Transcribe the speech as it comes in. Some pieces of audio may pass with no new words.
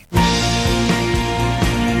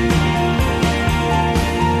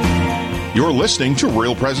You're listening to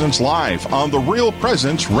Real Presence Live on the Real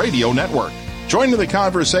Presence Radio Network. Join in the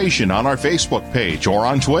conversation on our Facebook page or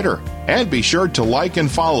on Twitter. And be sure to like and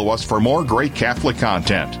follow us for more great Catholic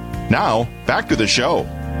content. Now, back to the show.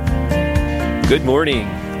 Good morning.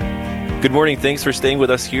 Good morning. Thanks for staying with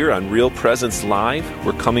us here on Real Presence Live.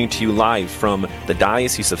 We're coming to you live from the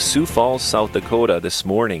Diocese of Sioux Falls, South Dakota this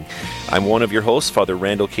morning. I'm one of your hosts, Father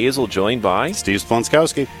Randall Kazel, joined by Steve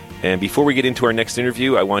Splonskowski. And before we get into our next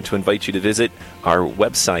interview, I want to invite you to visit our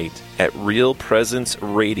website at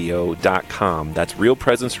realpresenceradio.com. That's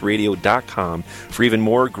realpresenceradio.com for even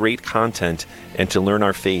more great content and to learn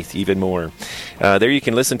our faith even more. There you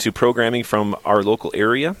can listen to programming from our local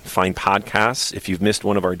area, find podcasts. If you've missed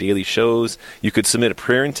one of our daily shows, you could submit a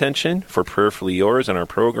prayer intention for Prayerfully Yours on our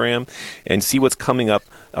program and see what's coming up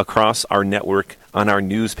across our network on our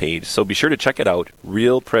news page. So be sure to check it out,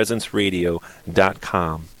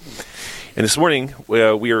 realpresenceradio.com. And this morning,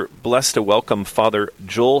 we are blessed to welcome Father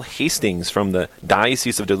Joel Hastings from the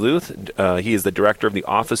Diocese of Duluth. He is the director of the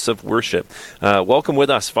Office of Worship. Welcome with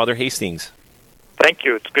us, Father Hastings. Thank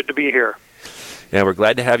you. It's good to be here. Yeah, we're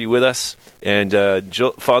glad to have you with us. And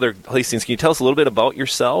Father Hastings, can you tell us a little bit about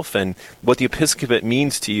yourself and what the episcopate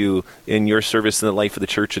means to you in your service in the life of the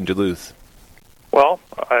church in Duluth? Well,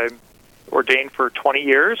 I'm ordained for 20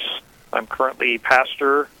 years. I'm currently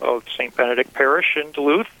pastor of St. Benedict Parish in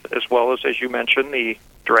Duluth, as well as you mentioned, the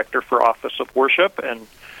director for Office of Worship. And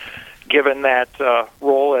given that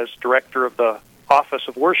role as director of the Office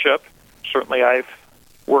of Worship, certainly I've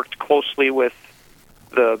worked closely with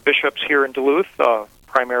the bishops here in Duluth,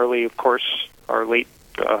 primarily, of course, our late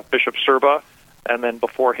Bishop Serba, and then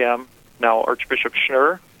before him, now Archbishop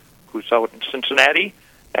Schnurr, who's out in Cincinnati,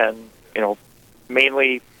 and,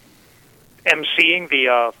 mainly emceeing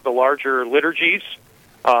the larger liturgies,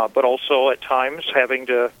 but also at times having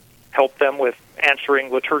to help them with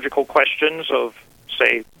answering liturgical questions of,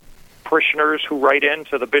 say, parishioners who write in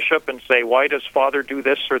to the bishop and say, why does Father do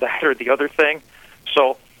this or that or the other thing?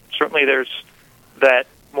 So certainly there's that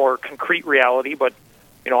more concrete reality, but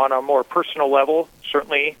on a more personal level,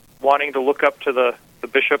 certainly wanting to look up to the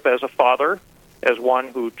bishop as a father, as one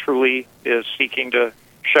who truly is seeking to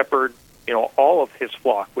shepherd all of his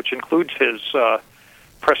flock, which includes his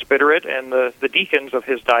presbyterate and the deacons of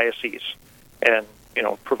his diocese, and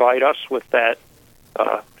provide us with that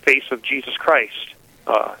face of Jesus Christ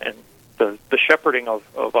and the shepherding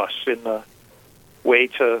of us in the way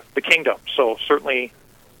to the kingdom. So certainly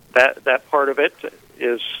that part of it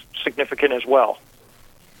is significant as well.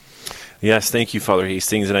 Yes, thank you, Father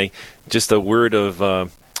Hastings. And just a word of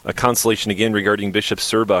a consolation again regarding Bishop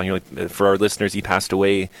Serba. For our listeners, he passed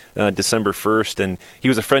away December 1st, and he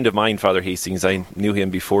was a friend of mine, Father Hastings. I knew him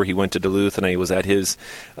before he went to Duluth, and I was at his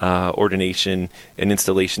ordination and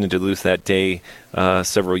installation in Duluth that day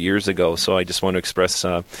several years ago. So I just want to express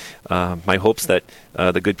my hopes that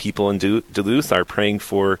the good people in Duluth are praying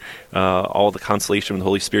for all the consolation from the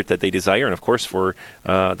Holy Spirit that they desire, and of course for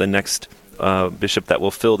the next bishop that will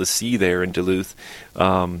fill the see there in Duluth.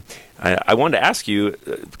 I wanted to ask you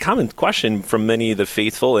a common question from many of the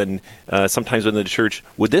faithful and sometimes within the church.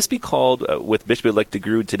 Would this be called, with Bishop-elect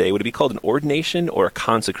DeGrood today, would it be called an ordination or a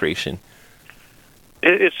consecration?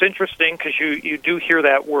 It's interesting because you do hear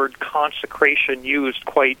that word consecration used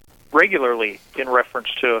quite regularly in reference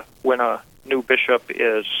to when a new bishop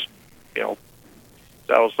is, as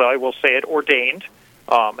I will say it, ordained.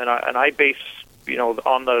 And I base,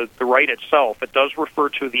 on the rite itself. It does refer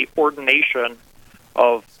to the ordination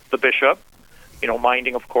of the bishop,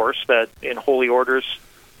 minding, of course, that in holy orders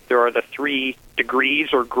there are the 3 degrees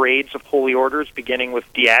or grades of holy orders, beginning with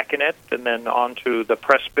diaconate and then on to the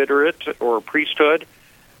presbyterate or priesthood,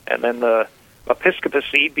 and then the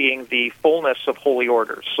episcopacy being the fullness of holy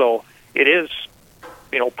orders. So it is,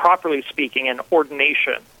 properly speaking, an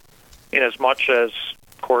ordination, in as much as,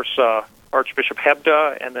 of course, Archbishop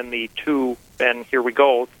Hebda and then the 2, and here we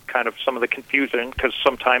go, kind of some of the confusion, because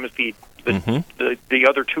sometimes the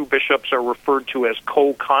other 2 bishops are referred to as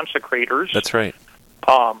co-consecrators. That's right.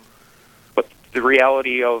 But the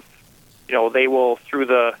reality of, they will, through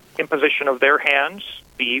the imposition of their hands,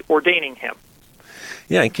 be ordaining him.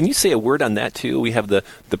 Yeah, and can you say a word on that, too? We have the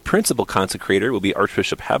principal consecrator, will be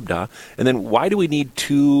Archbishop Hebda, and then why do we need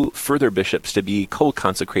 2 further bishops to be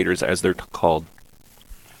co-consecrators, as they're called?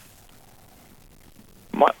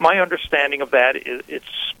 My understanding of that is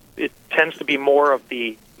it tends to be more of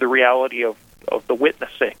the reality of the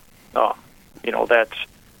witnessing. That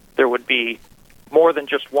there would be more than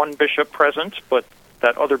just one bishop present, but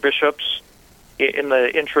that other bishops, in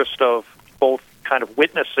the interest of both kind of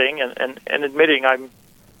witnessing and admitting, I'm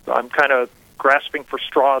kind of grasping for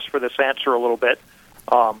straws for this answer a little bit.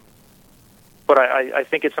 but I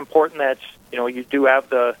think it's important that you do have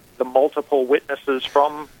the multiple witnesses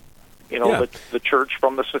from the church,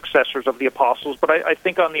 from the successors of the apostles. But I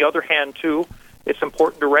think on the other hand too, it's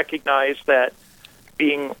important to recognize that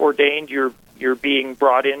being ordained, you're being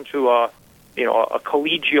brought into a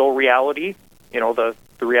collegial reality. The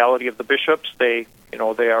reality of the bishops. They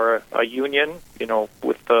are a union,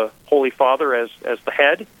 with the Holy Father as the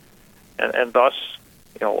head, and thus,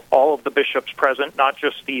 all of the bishops present, not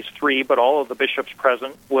just these three, but all of the bishops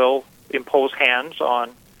present will impose hands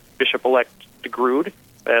on Bishop-elect de Grood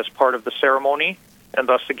as part of the ceremony, and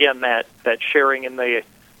thus again that sharing in the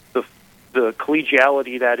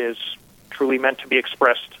collegiality that is truly meant to be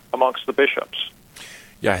expressed amongst the bishops.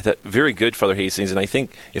 Yeah, very good, Father Hastings. And I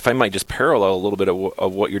think if I might just parallel a little bit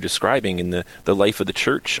of what you're describing in the life of the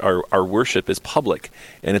church, our worship is public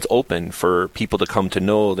and it's open for people to come to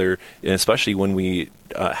know there, and especially when we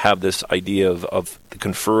have this idea of the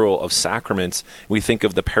conferral of sacraments, we think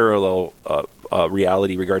of the parallel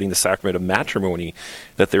reality regarding the sacrament of matrimony,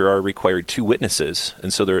 that there are required two witnesses,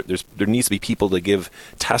 and so there needs to be people to give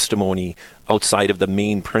testimony outside of the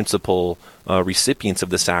main principal recipients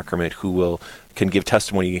of the sacrament who can give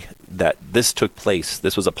testimony that this took place,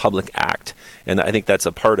 this was a public act. And I think that's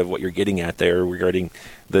a part of what you're getting at there regarding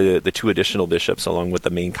the two additional bishops along with the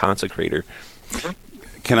main consecrator.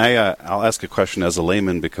 Can I'll ask a question as a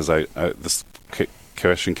layman, because this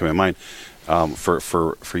question came to mind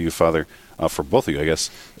for you, Father, for both of you, I guess.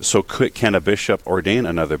 So can a bishop ordain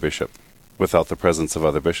another bishop without the presence of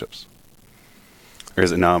other bishops? Or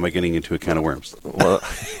is it now am I getting into a can of worms? Well,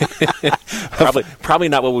 probably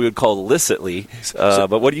not what we would call illicitly.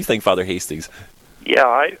 But what do you think, Father Hastings? Yeah,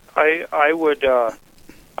 I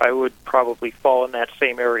would probably fall in that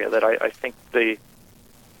same area. That I think the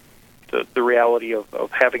reality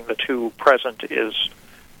of having the two present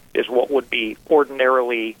is what would be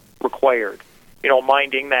ordinarily required.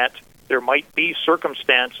 Minding that there might be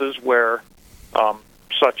circumstances where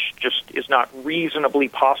such just is not reasonably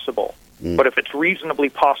possible. But if it's reasonably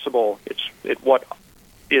possible, it's what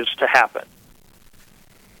is to happen.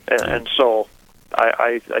 And so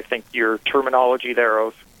I think your terminology there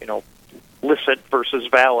of, licit versus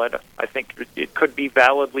valid, I think it could be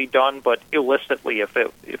validly done, but illicitly if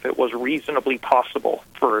it was reasonably possible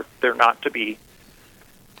for there not to be,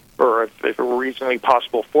 or if it were reasonably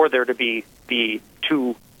possible for there to be the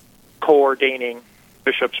two co-ordaining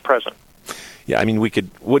bishops present. Yeah, I mean,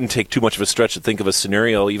 wouldn't take too much of a stretch to think of a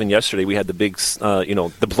scenario. Even yesterday, we had the big,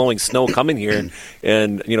 the blowing snow coming here,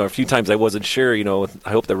 and a few times I wasn't sure. I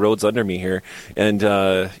hope the road's under me here. And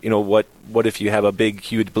what if you have a big,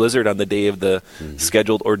 huge blizzard on the day of the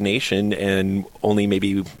scheduled ordination, and only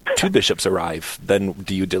maybe two bishops arrive? Then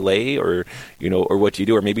do you delay, or what do you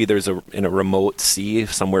do? Or maybe there's in a remote sea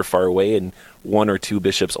somewhere far away, and one or two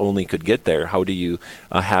bishops only could get there. How do you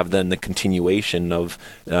have then the continuation of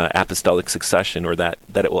apostolic succession, or that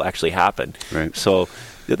it will actually happen? Right. So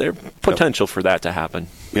there's potential for that to happen.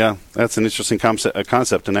 Yeah, that's an interesting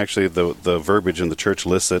concept, and actually the verbiage in the church,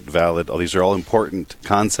 licit, valid, all these are all important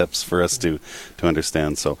concepts for us to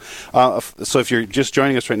understand. So if you're just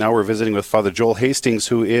joining us right now, we're visiting with Father Joel Hastings,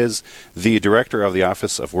 who is the director of the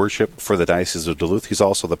Office of Worship for the Diocese of Duluth. He's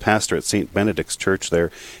also the pastor at St. Benedict's Church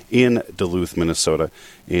there in Duluth, Minnesota,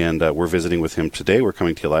 and we're visiting with him today. We're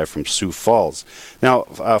coming to you live from Sioux Falls. Now,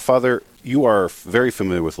 Father, you are very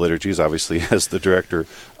familiar with liturgies, obviously, as the director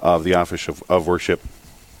of the Office of Worship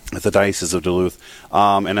at the Diocese of Duluth.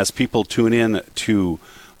 And as people tune in to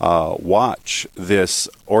watch this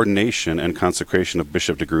ordination and consecration of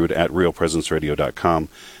Bishop de Grood at realpresenceradio.com,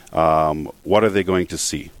 what are they going to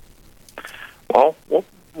see? Well,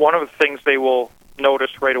 one of the things they will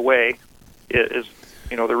notice right away is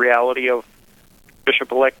the reality of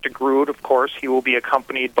Bishop-elect de Grood. Of course, he will be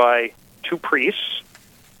accompanied by two priests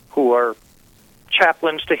who are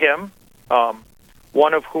chaplains to him,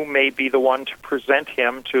 one of whom may be the one to present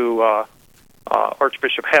him to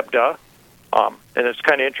Archbishop Hebda. And it's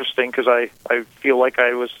kind of interesting because I feel like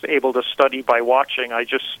I was able to study by watching. I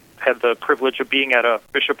just had the privilege of being at a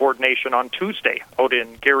bishop ordination on Tuesday out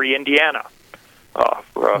in Gary, Indiana,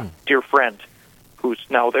 for a dear friend who's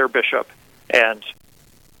now their bishop. And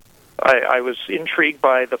I was intrigued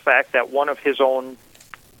by the fact that one of his own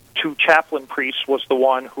two chaplain priests was the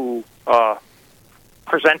one who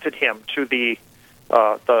presented him to the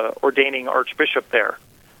ordaining archbishop there.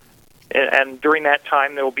 And during that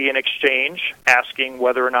time, there will be an exchange asking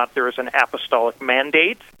whether or not there is an apostolic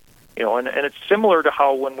mandate. And it's similar to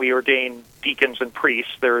how when we ordain deacons and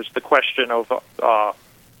priests, there's the question of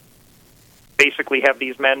basically have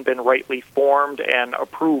these men been rightly formed and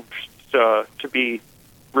approved to be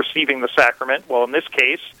receiving the sacrament? Well, in this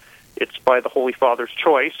case, it's by the Holy Father's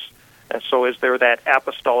choice. And so is there that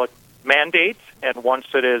apostolic mandate, and once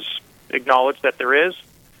it is acknowledged that there is,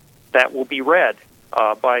 that will be read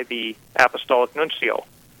by the apostolic nuncio.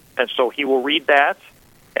 And so he will read that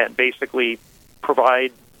and basically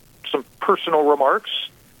provide some personal remarks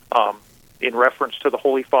in reference to the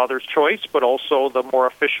Holy Father's choice, but also the more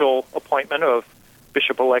official appointment of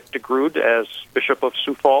Bishop-elect de Grood as Bishop of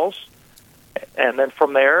Sioux Falls. And then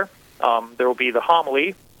from there, there will be the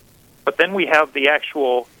homily. But then we have the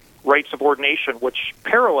actual rites of ordination, which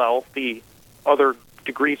parallel the other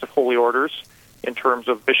degrees of holy orders. In terms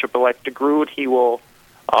of Bishop-elect de Grood, he will,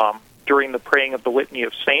 during the praying of the Litany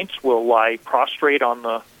of Saints, will lie prostrate on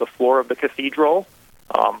the floor of the cathedral,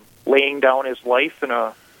 laying down his life in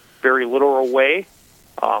a very literal way,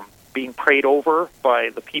 being prayed over by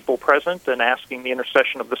the people present and asking the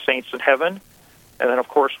intercession of the saints in heaven. And then, of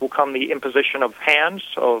course, will come the imposition of hands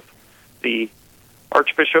of the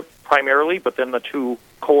Archbishop primarily, but then the two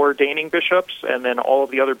co-ordaining bishops, and then all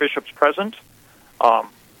of the other bishops present,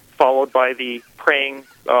 followed by the praying,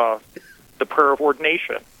 the prayer of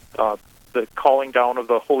ordination, the calling down of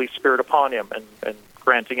the Holy Spirit upon him and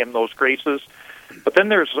granting him those graces. But then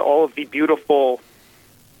there's all of the beautiful,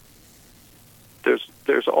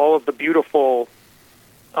 there's all of the beautiful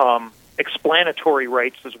explanatory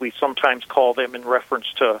rites, as we sometimes call them, in reference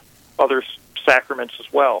to other sacraments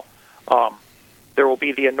as well. There will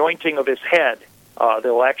be the anointing of his head.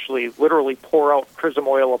 They'll actually literally pour out chrism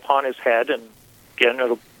oil upon his head, and again,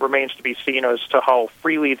 it remains to be seen as to how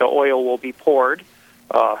freely the oil will be poured,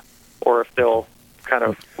 or if they'll kind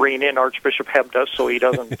of rein in Archbishop Hebda so he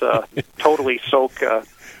doesn't totally soak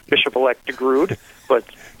Bishop-elect de Grood. But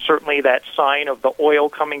certainly that sign of the oil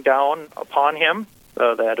coming down upon him,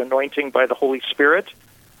 that anointing by the Holy Spirit.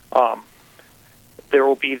 There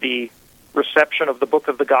will be the reception of the Book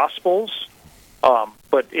of the Gospels,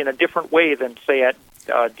 but in a different way than, say, at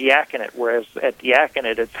diaconate, whereas at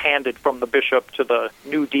diaconate it's handed from the bishop to the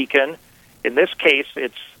new deacon. In this case,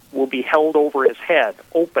 it will be held over his head,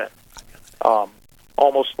 open,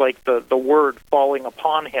 almost like the word falling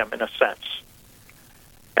upon him in a sense.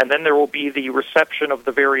 And then there will be the reception of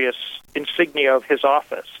the various insignia of his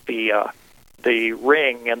office, the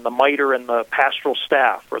ring and the mitre and the pastoral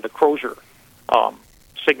staff, or the crozier,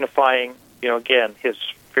 signifying, again, his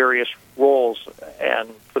various roles, and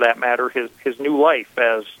for that matter, his new life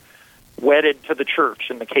as wedded to the church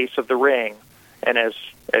in the case of the ring, and as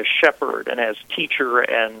shepherd and as teacher,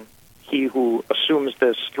 and he who assumes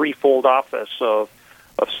this threefold office of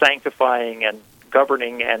sanctifying and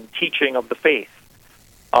governing and teaching of the faith.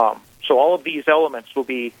 So all of these elements will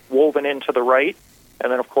be woven into the rite,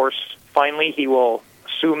 and then, of course, finally, he will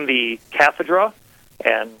assume the cathedra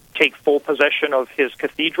and take full possession of his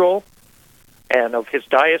cathedral and of his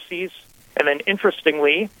diocese. And then,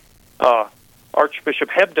 interestingly, Archbishop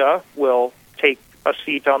Hebda will take a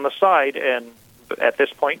seat on the side, and at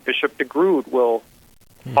this point, Bishop de Grood will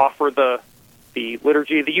offer the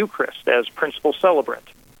Liturgy of the Eucharist as principal celebrant.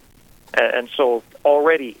 And so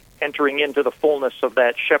already entering into the fullness of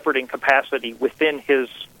that shepherding capacity within his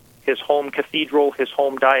home cathedral, his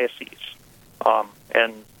home diocese,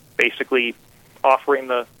 and basically offering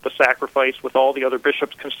the sacrifice with all the other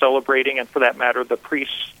bishops concelebrating, and for that matter, the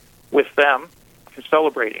priests with them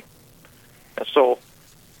concelebrating. And so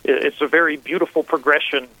it's a very beautiful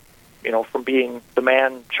progression, from being the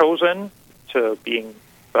man chosen to being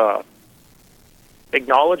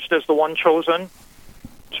acknowledged as the one chosen,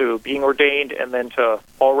 to being ordained, and then to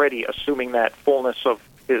already assuming that fullness of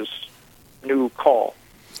his new call.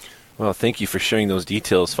 Well, thank you for sharing those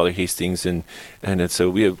details, Father Hastings, and so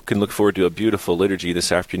we can look forward to a beautiful liturgy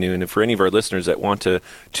this afternoon. And for any of our listeners that want to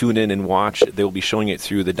tune in and watch, they will be showing it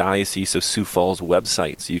through the Diocese of Sioux Falls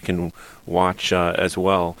website, so you can watch as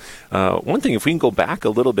well. One thing, if we can go back a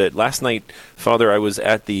little bit, last night, Father, I was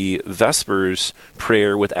at the Vespers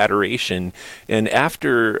prayer with adoration, and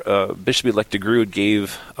after Bishop-elect de Grood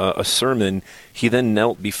gave a sermon, he then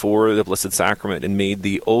knelt before the Blessed Sacrament and made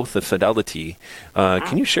the oath of fidelity.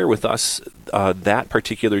 Can you share with us that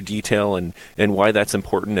particular detail and why that's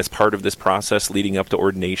important as part of this process leading up to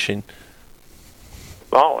ordination?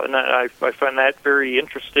 Well, and I find that very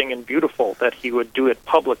interesting and beautiful that he would do it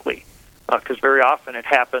publicly, because very often it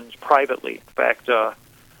happens privately. In fact,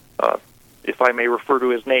 if I may refer to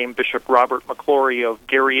his name, Bishop Robert McClory of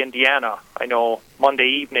Gary, Indiana, I know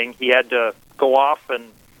Monday evening he had to go off and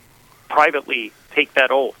privately take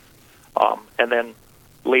that oath. And then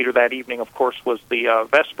later that evening, of course, was the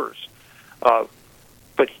Vespers.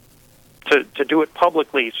 But to do it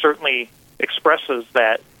publicly certainly expresses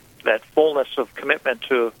that fullness of commitment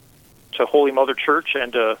to Holy Mother Church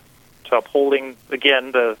and to upholding,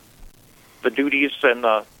 again, the the duties and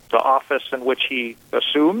the office in which he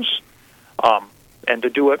assumes, and to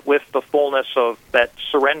do it with the fullness of that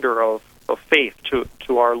surrender of faith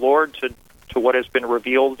to our Lord, to what has been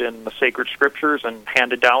revealed in the sacred scriptures and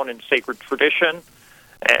handed down in sacred tradition,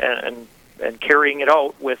 and carrying it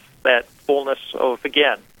out with that fullness of,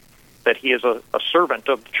 again, that he is a servant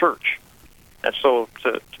of the church. And so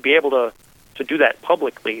to be able to do that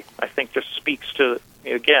publicly, I think just speaks to,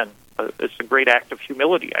 again, it's a great act of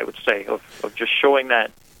humility, I would say, of just showing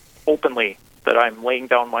that openly, that I'm laying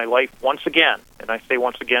down my life once again. And I say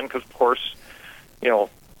once again because, of course,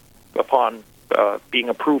 upon being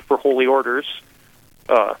approved for holy orders,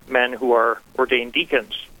 men who are ordained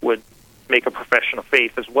deacons would make a profession of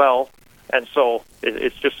faith as well. And so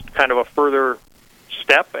it's just kind of a further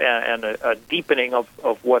step and a deepening of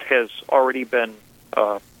what has already been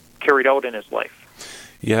carried out in his life.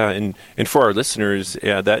 Yeah, and for our listeners,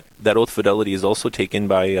 that oath of fidelity is also taken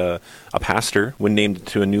by a pastor when named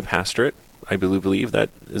to a new pastorate. I believe that.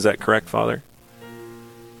 Is that correct, Father?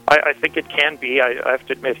 I think it can be. I have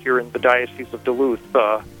to admit, here in the Diocese of Duluth,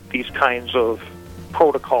 these kinds of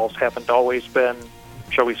protocols haven't always been,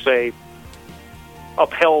 shall we say,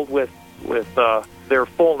 upheld with their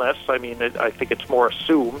fullness. I mean, I think it's more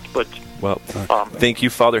assumed, but... Well, thank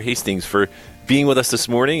you, Father Hastings, for being with us this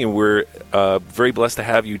morning, and we're very blessed to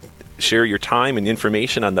have you share your time and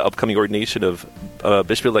information on the upcoming ordination of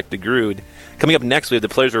Bishop-elect DeGrood. Coming up next, we have the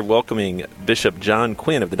pleasure of welcoming Bishop John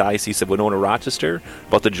Quinn of the Diocese of Winona-Rochester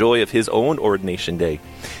about the joy of his own ordination day.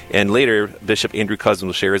 And later, Bishop Andrew Cousin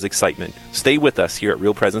will share his excitement. Stay with us here at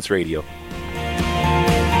Real Presence Radio.